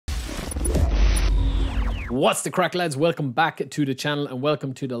What's the crack, lads? Welcome back to the channel and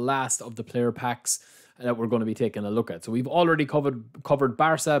welcome to the last of the player packs that we're going to be taking a look at. So we've already covered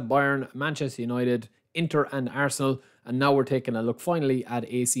Barca, Bayern, Manchester United, Inter and Arsenal, and now we're taking a look finally at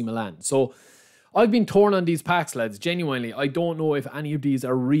AC Milan. So I've been torn on these packs, lads. Genuinely, I don't know if any of these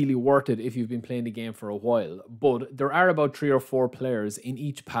are really worth it if you've been playing the game for a while, but there are about 3 or 4 players in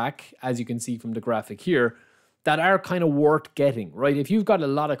each pack, as you can see from the graphic here, that are kind of worth getting, right? If you've got a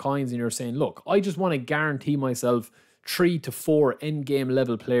lot of coins and you're saying, look, I just want to guarantee myself 3 to 4 endgame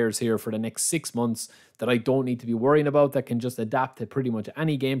level players here for the next 6 months that I don't need to be worrying about, that can just adapt to pretty much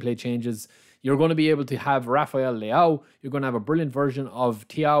any gameplay changes. You're going to be able to have Rafael Leao, you're going to have a brilliant version of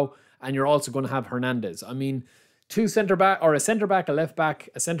Thiago, and you're also going to have Hernandez. I mean, a centre back, a left back,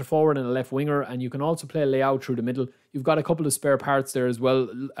 a centre forward and a left winger, and you can also play Leao through the middle. You've got a couple of spare parts there as well.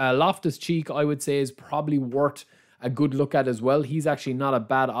 Loftus-Cheek, I would say, is probably worth a good look at as well. He's actually not a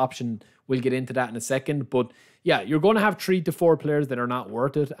bad option. We'll get into that in a second. But yeah, you're going to have 3 to 4 players that are not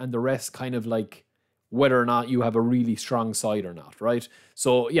worth it, and the rest kind of like whether or not you have a really strong side or not, right?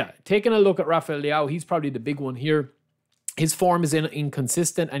 So yeah, taking a look at Rafael Leao, he's probably the big one here. His form is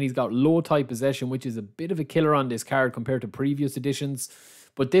inconsistent and he's got low tight possession, which is a bit of a killer on this card compared to previous editions.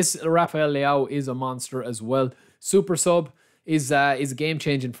 But this Rafael Leao is a monster as well. Super sub is game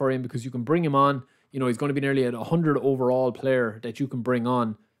changing for him because you can bring him on. You know, he's going to be nearly a 100 overall player that you can bring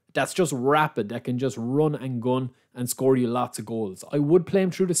on. That's just rapid, that can just run and gun and score you lots of goals. I would play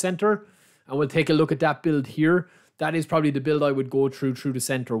him through the center, and we'll take a look at that build here. That is probably the build I would go through the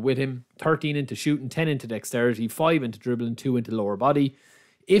center with him. 13 into shooting, 10 into dexterity, 5 into dribbling, 2 into lower body.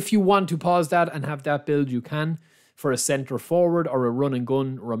 If you want to pause that and have that build, you can for a center forward or a run and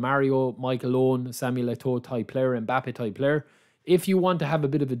gun, Romario, Michael Owen, Samuel Eto'o type player, Mbappe type player. If you want to have a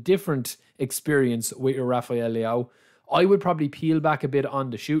bit of a different experience with your Rafael Leao, I would probably peel back a bit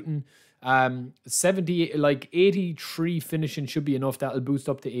on the shooting. 83 finishing should be enough. That'll boost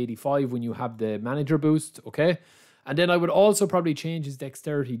up to 85 when you have the manager boost, okay? And then I would also probably change his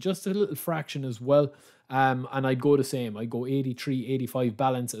dexterity just a little fraction as well. And I'd go the same. I'd go 83, 85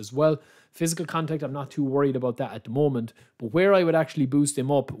 balance as well. Physical contact, I'm not too worried about that at the moment. But where I would actually boost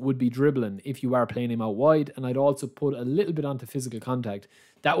him up would be dribbling if you are playing him out wide. And I'd also put a little bit onto physical contact.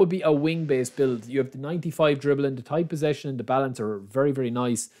 That would be a wing-based build. You have the 95 dribbling, the tight possession and the balance are very, very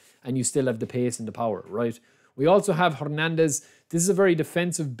nice. And you still have the pace and the power, right? We also have Hernandez. This is a very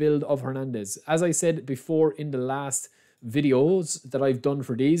defensive build of Hernandez. As I said before in the last videos that I've done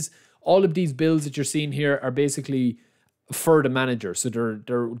for these, all of these builds that you're seeing here are basically for the manager. So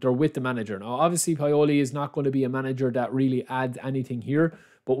they're with the manager. Now, obviously, Pioli is not going to be a manager that really adds anything here.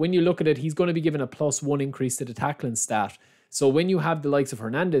 But when you look at it, he's going to be given a +1 increase to the tackling stat. So when you have the likes of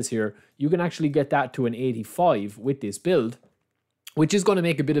Hernandez here, you can actually get that to an 85 with this build, which is going to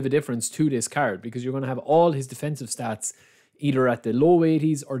make a bit of a difference to this card because you're going to have all his defensive stats either at the low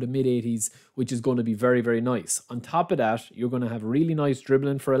 80s or the mid 80s, which is going to be very, very nice. On top of that, you're going to have really nice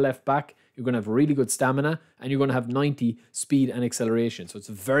dribbling for a left back. You're going to have really good stamina and you're going to have 90 speed and acceleration. So it's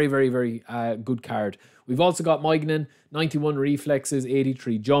a very, very, very good card. We've also got Maignan, 91 reflexes,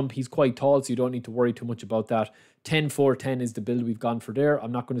 83 jump. He's quite tall, so you don't need to worry too much about that. 10-4-10 is the build we've gone for there.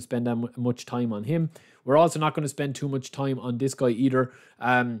 I'm not going to spend that much time on him. We're also not going to spend too much time on this guy either.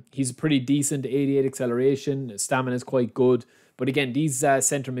 He's pretty decent, 88 acceleration, stamina is quite good. But again, these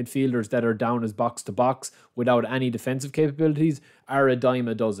centre midfielders that are down as box to box without any defensive capabilities are a dime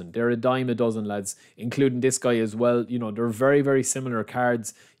a dozen. They're a dime a dozen, lads, including this guy as well. You know, they're very, very similar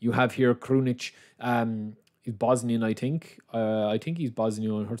cards. You have here Krunic, he's Bosnian, I think. I think he's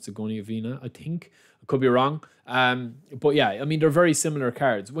Bosnian and Herzegovina, I think. I could be wrong. But yeah, I mean, they're very similar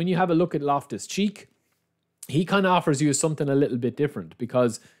cards. When you have a look at Loftus-Cheek, he kind of offers you something a little bit different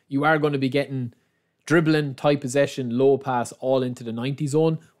because you are going to be getting dribbling, tight possession, low pass, all into the 90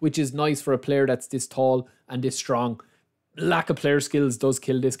 zone, which is nice for a player that's this tall and this strong. Lack of player skills does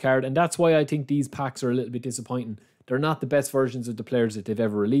kill this card, and that's why I think these packs are a little bit disappointing. They're not the best versions of the players that they've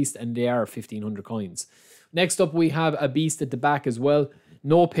ever released, and they are 1,500 coins. Next up, we have a beast at the back as well.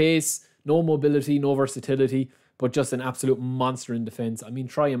 No pace, no mobility, no versatility, but just an absolute monster in defense. I mean,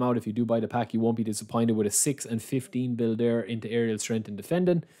 try him out if you do buy the pack. You won't be disappointed with a 6 and 15 build there into aerial strength and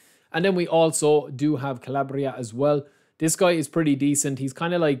defending. And then we also do have Calabria as well. This guy is pretty decent. He's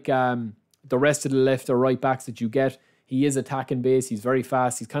kind of like the rest of the left or right backs that you get. He is attacking base. He's very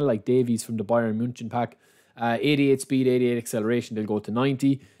fast. He's kind of like Davies from the Bayern München pack. 88 speed, 88 acceleration. They'll go to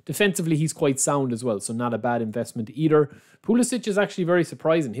 90. Defensively, he's quite sound as well, so not a bad investment either. Pulisic is actually very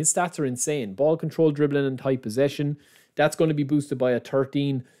surprising. His stats are insane. Ball control, dribbling, and tight possession. That's going to be boosted by a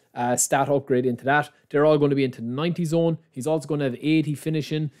 13. stat upgrade into that. They're all going to be into the 90 zone. He's also going to have 80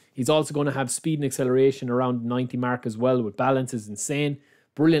 finishing. He's also going to have speed and acceleration around the 90 mark as well, with balance is insane.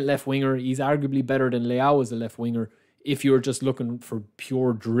 Brilliant left winger. He's arguably better than Leao as a left winger if you're just looking for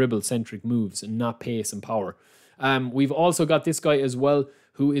pure dribble-centric moves and not pace and power. We've also got this guy as well,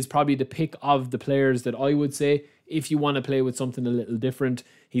 who is probably the pick of the players that I would say, if you want to play with something a little different.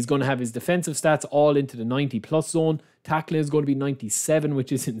 He's going to have his defensive stats all into the 90+ zone. Tackling is going to be 97,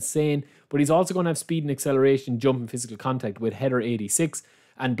 which is insane. But he's also going to have speed and acceleration, jump and physical contact with header 86,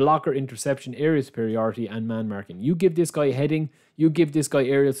 and blocker, interception, area superiority, and man marking. You give this guy heading, you give this guy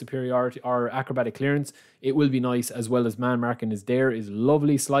aerial superiority or acrobatic clearance, it will be nice, as well as man marking is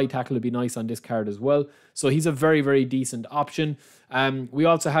lovely. Slide tackle will be nice on this card as well. So he's a very, very decent option. We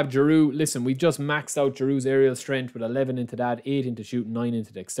also have Giroud. Listen, we've just maxed out Giroud's aerial strength with 11 into that, 8 into shooting, 9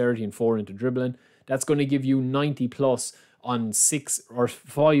 into dexterity, and 4 into dribbling. That's going to give you 90 plus on 6 or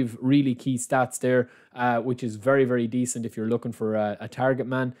 5 really key stats there, which is very, very decent if you're looking for a target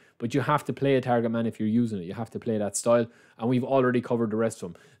man. But you have to play a target man if you're using it. You have to play that style. And we've already covered the rest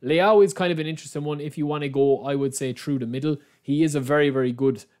of them. Leao is kind of an interesting one if you want to go, I would say, through the middle. He is a very, very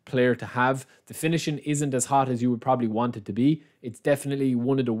good player to have. The finishing isn't as hot as you would probably want it to be. It's definitely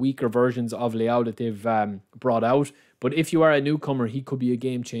one of the weaker versions of Leao that they've brought out. But if you are a newcomer, he could be a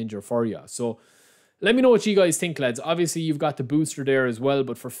game changer for you. So let me know what you guys think, lads. Obviously, you've got the booster there as well.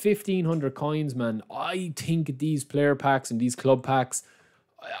 But for 1,500 coins, man, I think these player packs and these club packs,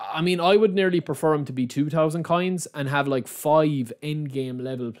 I mean, I would nearly prefer them to be 2,000 coins and have like 5 endgame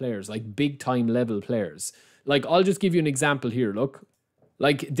level players, like big time level players. Like, I'll just give you an example here, look.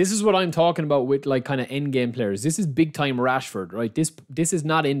 Like, this is what I'm talking about with like kind of endgame players. This is big time Rashford, right? This is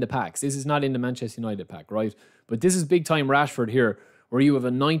not in the packs. This is not in the Manchester United pack, right? But this is big time Rashford here, where you have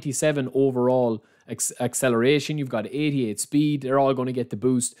a 97 overall acceleration, you've got 88 speed, they're all going to get the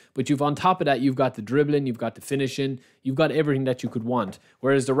boost, but you've on top of that, you've got the dribbling, you've got the finishing, you've got everything that you could want.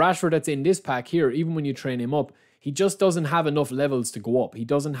 Whereas the Rashford that's in this pack here, even when you train him up, he just doesn't have enough levels to go up. He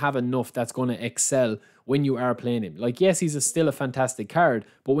doesn't have enough that's going to excel when you are playing him. Like, yes, he's still a fantastic card,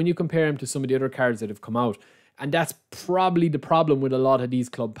 but when you compare him to some of the other cards that have come out, and that's probably the problem with a lot of these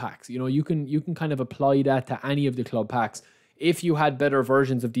club packs. You know, you can kind of apply that to any of the club packs. If you had better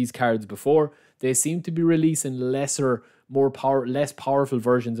versions of these cards before, they seem to be releasing less powerful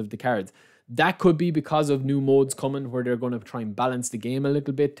versions of the cards. That could be because of new modes coming where they're going to try and balance the game a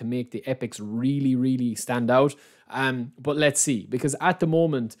little bit to make the epics really, really stand out. But let's see, because at the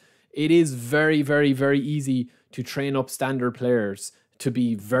moment, it is very, very, very easy to train up standard players to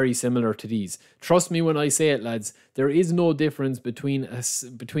be very similar to these. Trust me when I say it, lads, there is no difference between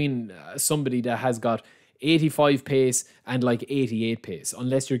somebody that has got 85 pace and like 88 pace,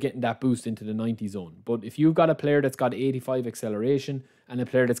 unless you're getting that boost into the 90 zone. But if you've got a player that's got 85 acceleration and a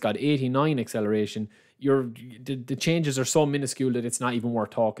player that's got 89 acceleration, the changes are so minuscule that it's not even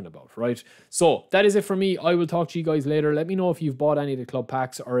worth talking about, right? So that is it for me. I will talk to you guys later. Let me know if you've bought any of the club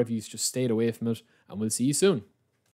packs or if you've just stayed away from it, and we'll see you soon.